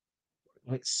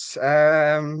 It's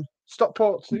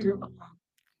Stockport to...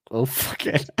 Oh, fuck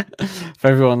it. For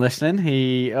everyone listening,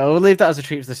 we'll leave that as a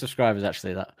treat for the subscribers,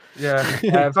 actually. That.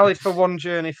 Yeah. Valid for one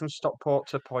journey from Stockport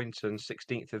to Poynton,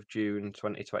 16th of June,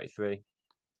 2023.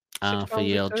 For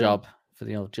the old job. For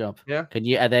the old job. Yeah.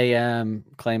 Are they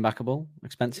claim backable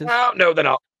expenses? No, they're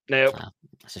not. No.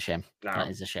 That's a shame. No. That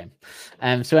is a shame.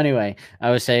 So anyway, I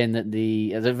was saying that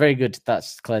the very good.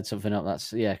 That's cleared something up.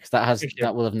 That's because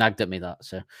that will have nagged at me. That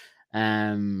so,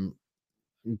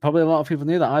 probably a lot of people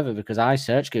knew that either, because I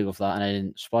searched Google for that and I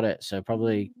didn't spot it. So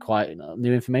probably quite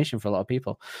new information for a lot of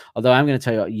people. Although I'm going to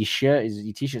tell you what,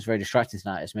 your t-shirt's very distracting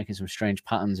tonight. It's making some strange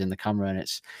patterns in the camera, and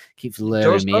it keeps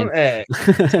luring me in.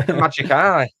 It's like a magic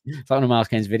eye. It's like one of Miles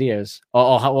Kane's videos,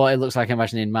 or what it looks like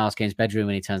imagining Miles Kane's bedroom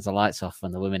when he turns the lights off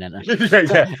when the women enter.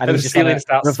 Yeah. And he's just on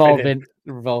a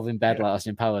revolving bed like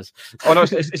Austin Powers. Oh no,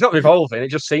 it's not revolving. It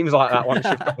just seems like that once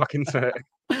you've got back into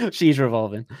it. She's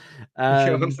revolving,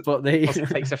 but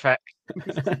takes effect.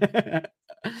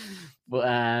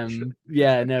 But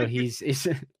yeah, no, he's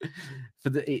for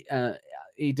the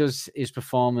he does his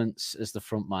performance as the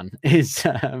front man is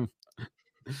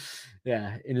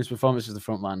in his performance as the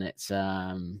front man, it's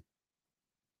a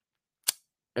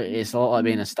lot like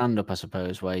being a stand-up, I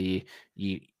suppose, where you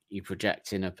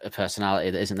project in a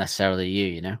personality that isn't necessarily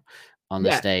you, on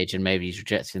the stage, and maybe he's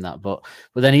rejecting that. But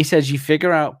then he says, you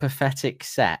figure out pathetic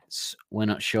sets, we're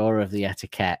not sure of the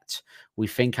etiquette. We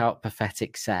think out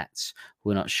pathetic sets,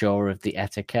 we're not sure of the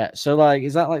etiquette. So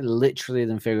is that literally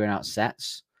them figuring out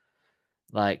sets?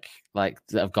 Like that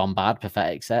have gone bad,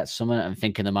 pathetic sets, and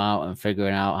thinking them out and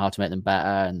figuring out how to make them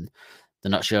better, and they're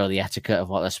not sure of the etiquette of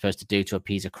what they're supposed to do to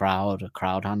appease a crowd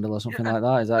handle or something like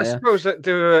that. Is that I suppose that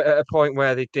they were at a point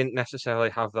where they didn't necessarily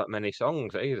have that many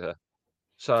songs either.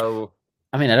 So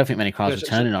I mean, I don't think many crowds were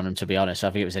turning on him, to be honest.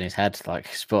 I think it was in his head,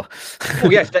 but oh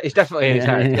yes, it's definitely in his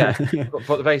head. Yeah.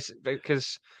 But the basic,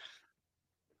 because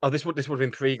Oh, this would have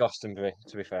been pre-Glastonbury,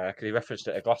 to be fair, because he referenced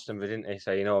it at Glastonbury, didn't he?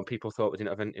 So, and people thought we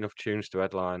didn't have enough tunes to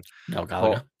headline. No,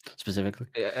 Gallagher, specifically.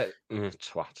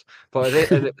 Twat. But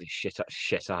his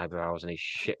shit eyebrows and his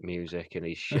shit music and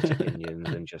his shit opinions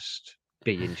and just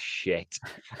being shit.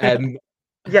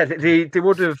 Yeah, they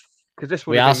would have, because this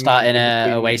would We have are been starting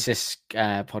a Oasis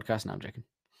podcast now, I'm joking.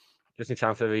 just in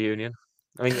time for the reunion.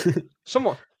 I mean,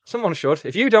 someone should.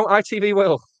 If you don't, ITV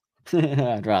will.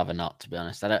 I'd rather not, to be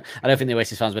honest. I don't think the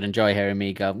Oasis fans would enjoy hearing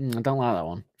me go, I don't like that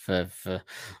one for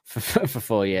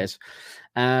 4 years.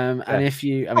 And if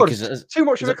you, I mean, because too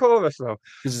much of a chorus though.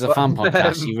 Because as a fan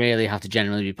podcast, you really have to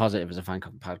genuinely be positive as a fan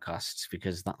podcast,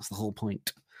 because that's the whole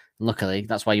point. And luckily,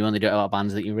 that's why you only do it about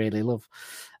bands that you really love.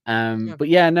 But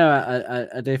yeah, no,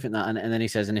 I do think that. And then he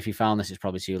says, and if you found this, it's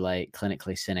probably too late.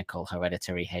 Clinically cynical,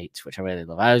 hereditary hate, which I really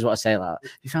love. I always want to say that.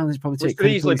 If you found this, probably too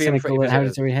late. Clinically cynical,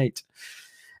 hereditary hate.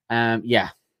 Yeah,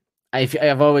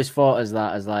 I've always thought as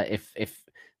like if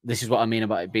this is what I mean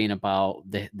about it being about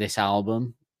this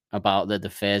album, about the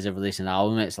phase of releasing an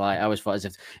album. It's like I always thought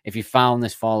as if you found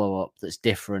this follow up that's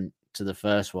different to the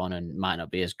first one and might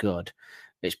not be as good,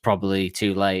 it's probably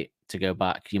too late to go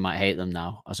back. You might hate them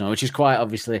now or something, which is quite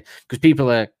obviously because people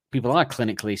are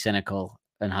clinically cynical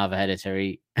and have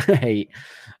hereditary hate,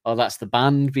 or that's the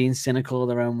band being cynical of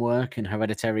their own work, and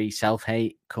hereditary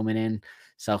self-hate coming in.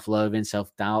 Self-loathing,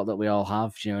 self-doubt that we all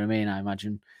have. Do you know what I mean? I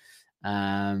imagine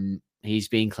he's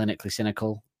being clinically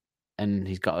cynical, and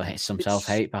he's got some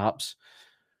self-hate, perhaps.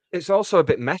 It's also a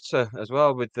bit meta as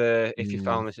well with the if you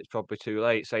found this, it's probably too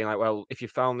late. Saying like, well, if you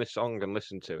found this song and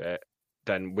listened to it,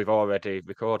 then we've already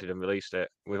recorded and released it.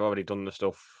 We've already done the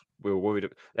stuff we were worried.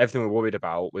 Everything we were worried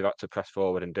about, we've had to press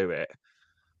forward and do it.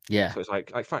 Yeah. So it's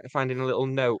like finding a little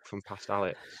note from past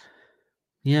Alex.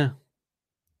 Yeah.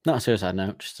 Not a suicide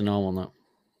note, just a normal note.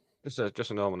 Just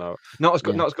a normal note. Not as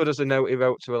good as the note he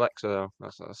wrote to Alexa though.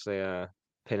 That's the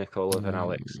pinnacle of an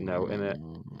Alex note, isn't it?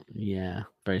 Yeah,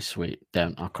 very sweet.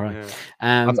 I'll cry.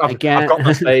 Yeah. I've got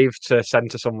that saved to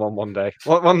send to someone one day.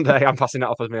 One day I'm passing that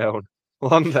off as my own.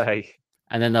 One day.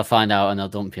 And then they'll find out and they'll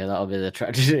dump you. That'll be the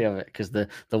tragedy of it, because the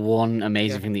one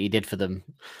amazing thing that you did for them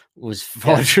was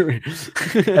forgery.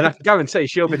 And I guarantee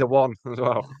she'll be the one as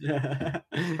well.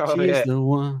 She's the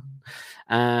one.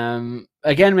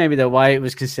 Again, maybe why it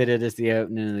was considered as the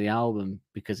opening of the album,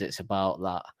 because it's about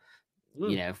that,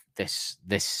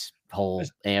 this whole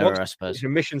era, I suppose. It's a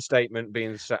mission statement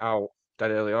being set out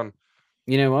dead early on.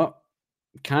 You know what?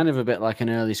 Kind of a bit like an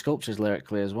early Sculptures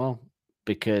lyrically as well,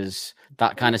 because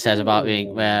that kind of says about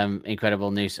being incredible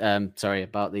news.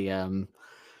 About the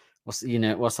what's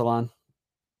the line?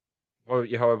 Well,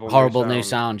 your horrible new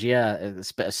sound. Yeah,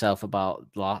 it's a bit of self about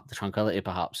the tranquility,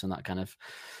 perhaps, and that kind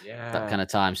of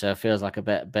time. So it feels like a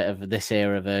bit of this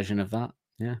era version of that.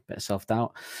 Yeah, bit of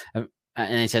self-doubt. And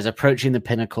it says approaching the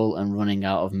pinnacle and running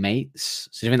out of mates.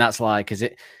 So do you think that's like, is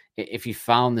it if you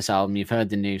found this album, you've heard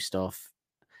the new stuff,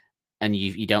 and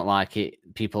you don't like it,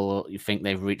 you think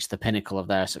they've reached the pinnacle of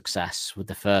their success with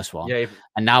the first one,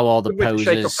 and now all the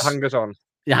posers,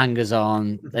 the hangers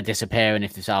on are disappearing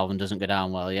if this album doesn't go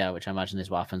down well. Yeah, which I imagine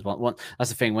is what happens. That's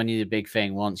the thing. When you're the big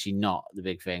thing, once you're not the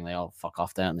big thing, they all fuck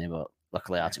off, don't they? But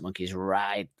luckily, Arctic Monkeys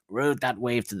rode that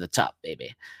wave to the top,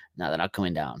 baby. Now they're not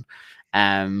coming down.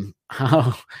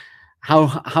 How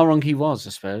wrong he was, I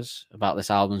suppose, about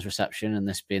this album's reception and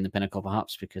this being the pinnacle,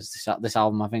 perhaps, because this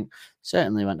album, I think,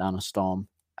 certainly went down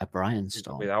a Brian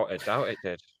storm. Without a doubt, it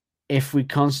did. If we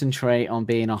concentrate on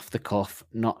being off the cuff,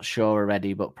 not sure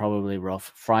already, but probably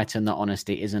rough, frightened that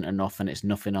honesty isn't enough and it's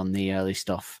nothing on the early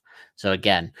stuff. So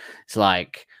again, it's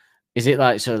like, is it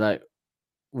like, so like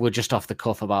we're just off the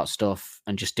cuff about stuff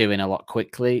and just doing a lot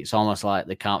quickly? It's almost like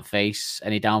they can't face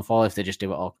any downfall if they just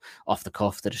do it all off the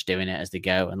cuff. They're just doing it as they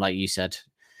go. And like you said,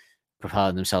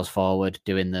 propelling themselves forward,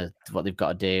 doing what they've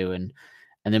got to do. And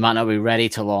they might not be ready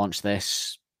to launch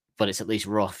this, but it's at least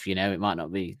rough, it might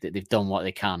not be that they've done what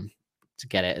they can to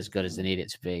get it as good as they need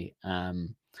it to be.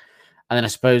 And then I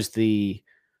suppose the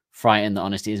frightened that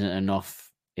honesty isn't enough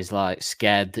is like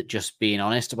scared that just being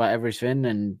honest about everything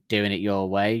and doing it your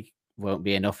way won't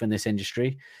be enough in this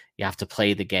industry. You have to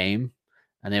play the game.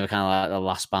 And they were kind of like the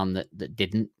last band that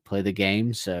didn't play the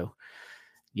game. So,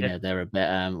 they're a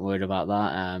bit worried about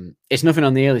that. It's nothing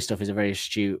on the early stuff is a very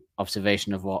astute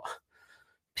observation of what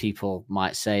people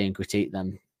might say and critique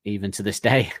them even to this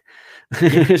day.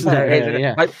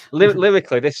 Like,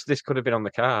 lyrically, this could have been on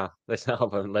the car, this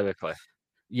album, lyrically.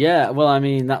 Yeah, well, I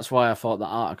mean, that's why I thought that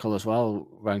article as well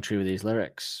rang true with these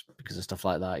lyrics, because of stuff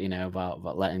like that,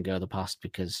 about letting go of the past,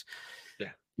 because,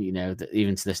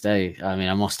 even to this day, I mean,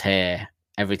 I must hear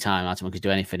every time Arctic Monkeys do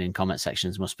anything in comment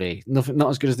sections must be nothing, not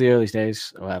as good as the early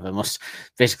days or whatever.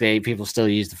 Basically people still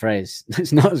use the phrase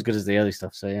it's not as good as the early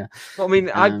stuff. So yeah. Well, I mean,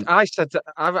 I said that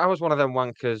I was one of them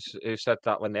wankers who said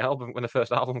that when the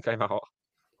first album came out.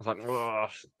 I was like, oh,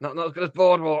 not as good as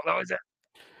Boardwalk, that was it.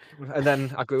 And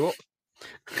then I grew up.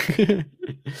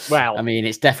 Well, I mean,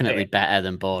 it's definitely better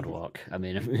than Boardwalk. I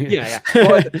mean, yeah.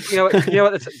 Well, you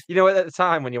know, at the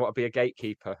time when you want to be a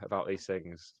gatekeeper about these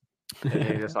things, and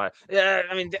you're just like, yeah,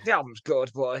 I mean, the album's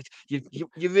good, but you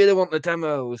really want the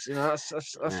demos, you know. That's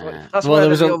where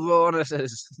the real rawness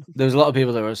is. There was a lot of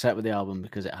people that were upset with the album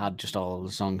because it had just all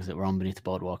the songs that were on Beneath the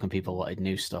Boardwalk, and people wanted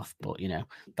new stuff. But you know,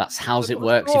 that's how it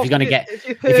works. If you're gonna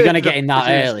get in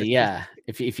that early, yeah.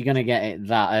 If you're gonna get it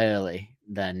that early,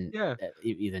 then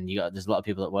then there's a lot of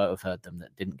people that won't have heard them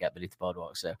that didn't get Beneath the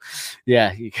Boardwalk. So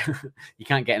yeah, you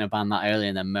can't get in a band that early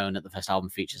and then moan that the first album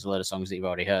features a load of songs that you've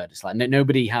already heard. It's like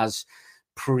nobody has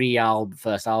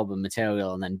first album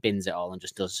material and then bins it all and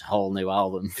just does a whole new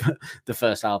album for the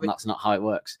first album. That's not how it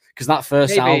works, because that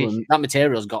first album, that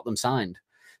material's got them signed.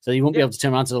 So you won't be able to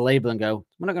turn around to the label and go,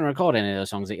 we're not going to record any of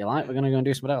those songs that you like. We're going to go and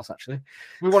do something else, actually.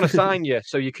 We want to sign you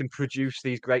so you can produce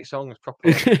these great songs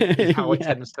properly. That's how it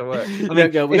tends to work. I mean, we're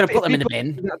going to put them in the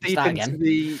bin. Start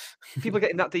again. People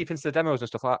getting that deep into the demos and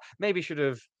stuff like that, maybe should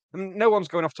have... no one's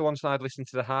going off to one side listening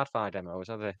to the Hard-Fi demos,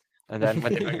 are they? And then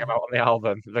when they bring them out on the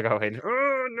album, they're going,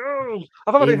 oh, no.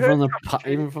 I've already heard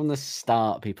even from the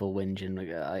start, people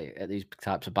whinging at these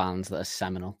types of bands that are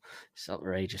seminal. It's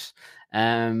outrageous.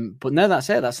 But no, that's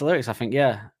it. That's the lyrics. I think,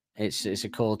 yeah, it's a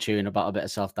cool tune about a bit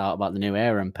of self-doubt about the new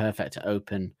era, and perfect to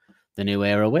open the new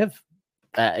era with,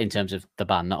 in terms of the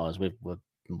band, not us. We're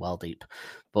well deep.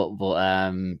 But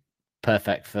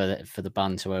perfect for the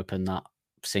band to open that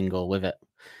single with it,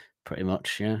 pretty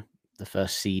much, yeah. The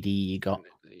first CD you got.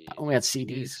 When we had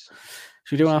CDs.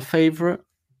 Should we do our favourite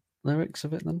lyrics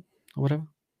of it then? Or whatever?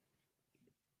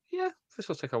 Yeah, this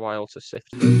will take a while to sift.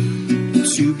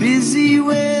 Too busy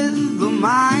with the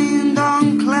mind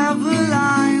on clever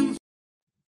lines.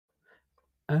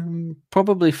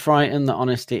 Probably frightened that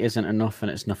honesty isn't enough and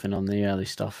it's nothing on the early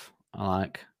stuff. I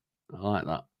like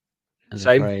that.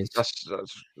 Same.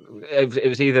 It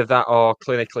was either that or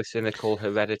clinically cynical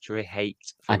hereditary hate.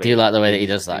 I do like the way that he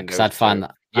does that, because I'd find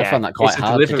that quite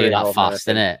hard to do that fast,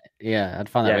 isn't it? Yeah, I'd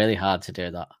find that really hard to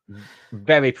do that.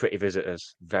 Very Pretty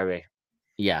Visitors. Very.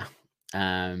 Yeah.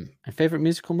 A favourite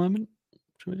musical moment?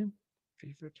 Should we do?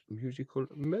 Favourite musical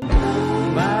moment?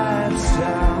 Mad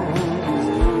sounds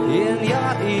in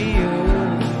your ear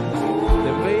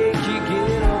that make you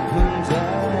get up and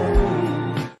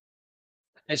down.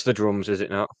 It's the drums, is it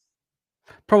not?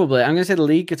 Probably. I'm going to say the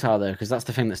lead guitar, though, because that's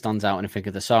the thing that stands out when I think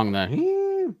of the song,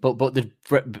 though. But the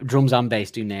drums and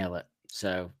bass do nail it.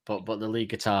 So, but the lead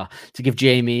guitar, to give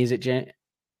Jamie, is it Jamie?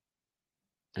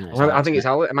 I think it's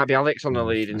Alex. It might be Alex on the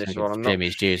lead in this one.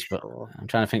 Jamie's Juice, but I'm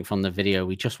trying to think from the video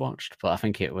we just watched. But I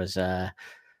think it was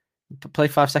play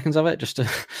 5 seconds of it just to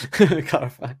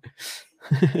clarify.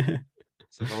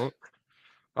 Oh,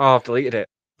 I've deleted it.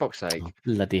 Fuck's sake! Oh,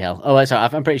 bloody hell! Oh, sorry.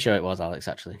 I'm pretty sure it was Alex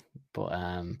actually, but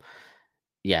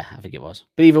yeah, I think it was.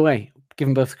 But either way, give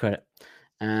them both the credit.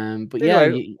 But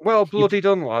anyway, well bloody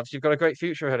done, lads. You've got a great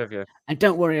future ahead of you. And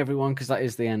don't worry, everyone, because that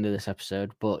is the end of this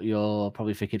episode. But you're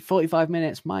probably thinking 45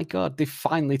 minutes. My God, they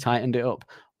finally tightened it up.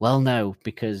 Well, no,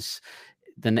 because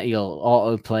then you'll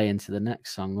auto play into the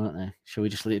next song, won't they? Should we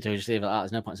just leave it at that?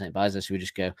 There's no point saying bye. Should we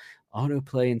just go auto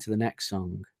play into the next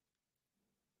song?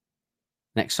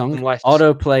 Next song,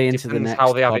 autoplay into the next.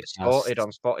 How they have it sorted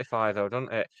on Spotify, though,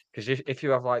 doesn't it? Because if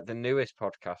you have like the newest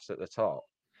podcast at the top,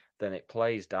 then it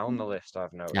plays down the list.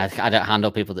 I've noticed. I don't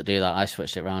handle people that do that. I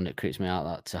switched it around. It creeps me out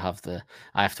that I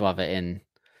have to have it in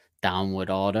downward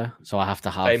order, so I have to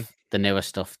have the newer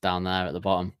stuff down there at the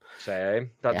bottom.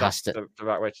 Same. That's the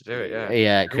right way to do it. Yeah.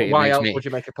 Yeah. Why else would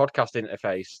you make a podcast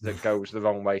interface that goes the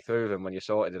wrong way through them when you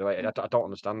sort it the way? I don't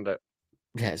understand it.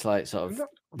 Yeah, it's like sort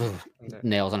of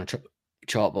nails on a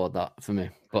chalkboard, that for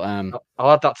me. But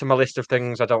I'll add that to my list of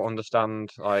things I don't understand,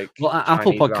 like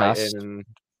Apple Podcasts,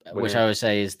 which I would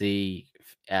say is the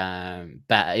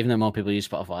better, even though more people use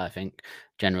Spotify, I think,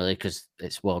 generally, because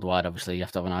it's worldwide. Obviously, you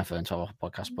have to have an iPhone to have a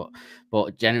podcast,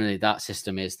 but generally that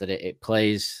system is that it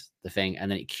plays the thing and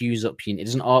then it queues up. It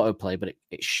doesn't autoplay, but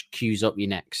it queues up your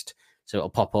next, so it'll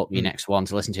pop up your next one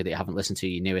to listen to that you haven't listened to,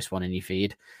 your newest one in your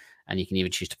feed. And you can either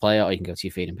choose to play it or you can go to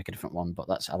your feed and pick a different one. But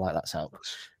I like that setup.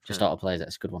 Just auto plays,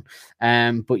 that's a good one.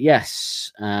 But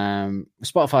yes,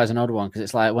 Spotify is an odd one because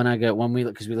it's like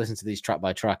because we listen to these track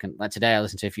by track, and like today I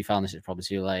listened to If You Found This, it's probably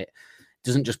too late. It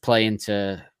doesn't just play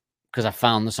into, because I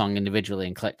found the song individually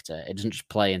and clicked it. It doesn't just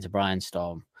play into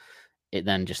Brainstorm. It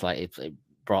then just like it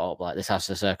brought up like this house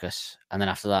of the circus, and then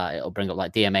after that it'll bring up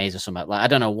like DMAs or something. Like I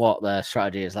don't know what the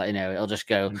strategy is. Like it'll just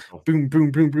go boom,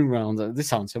 boom, boom, boom round. This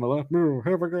sounds similar.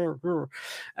 Here we go.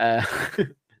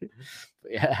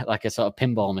 Yeah, like a sort of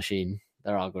pinball machine.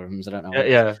 Their algorithms. I don't know.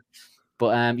 Yeah.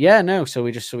 But no. So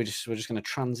we're just going to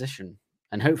transition,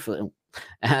 and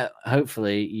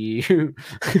hopefully you.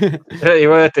 You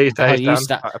were these days,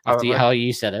 how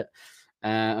you said it.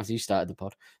 After you started the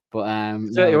pod. But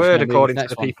you word according to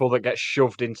the people that get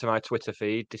shoved into my Twitter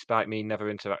feed, despite me never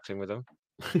interacting with them.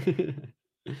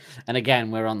 And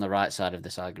again, we're on the right side of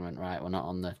this argument, right? We're not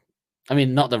on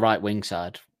not the right wing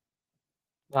side.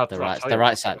 The right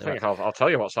side. I think I'll tell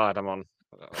you what side I'm on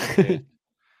when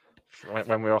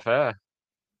we're off air.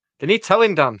 They need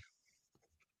telling, Dan.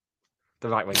 The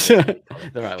right wing.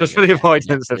 Just for the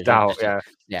avoidance of doubt, yeah.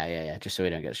 Just so we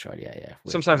don't get destroyed. Yeah.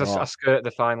 Sometimes I skirt the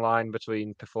fine line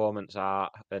between performance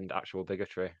art and actual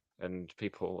bigotry, and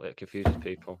it confuses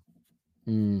people.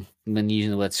 And then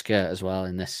using the word skirt as well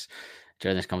during this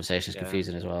conversation is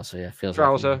confusing as well. So yeah, feels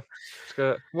trouser,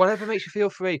 skirt, whatever makes you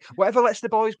feel free, whatever lets the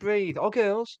boys breathe or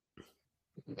girls.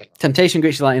 Temptation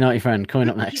greets you like your naughty friend. Coming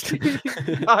up next.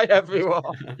 Bye everyone.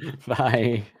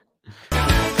 Bye.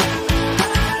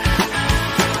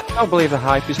 Don't Believe the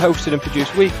Hype is hosted and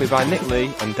produced weekly by Nick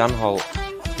Lee and Dan Holt.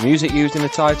 The music used in the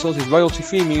titles is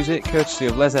royalty-free music courtesy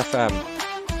of Les FM.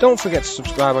 Don't forget to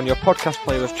subscribe on your podcast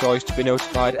player of choice to be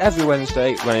notified every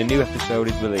Wednesday when a new episode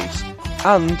is released.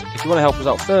 And if you want to help us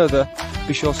out further,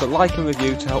 be sure to like and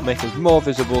review to help make us more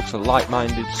visible to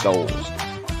like-minded souls.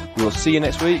 We will see you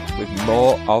next week with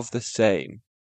more of the same.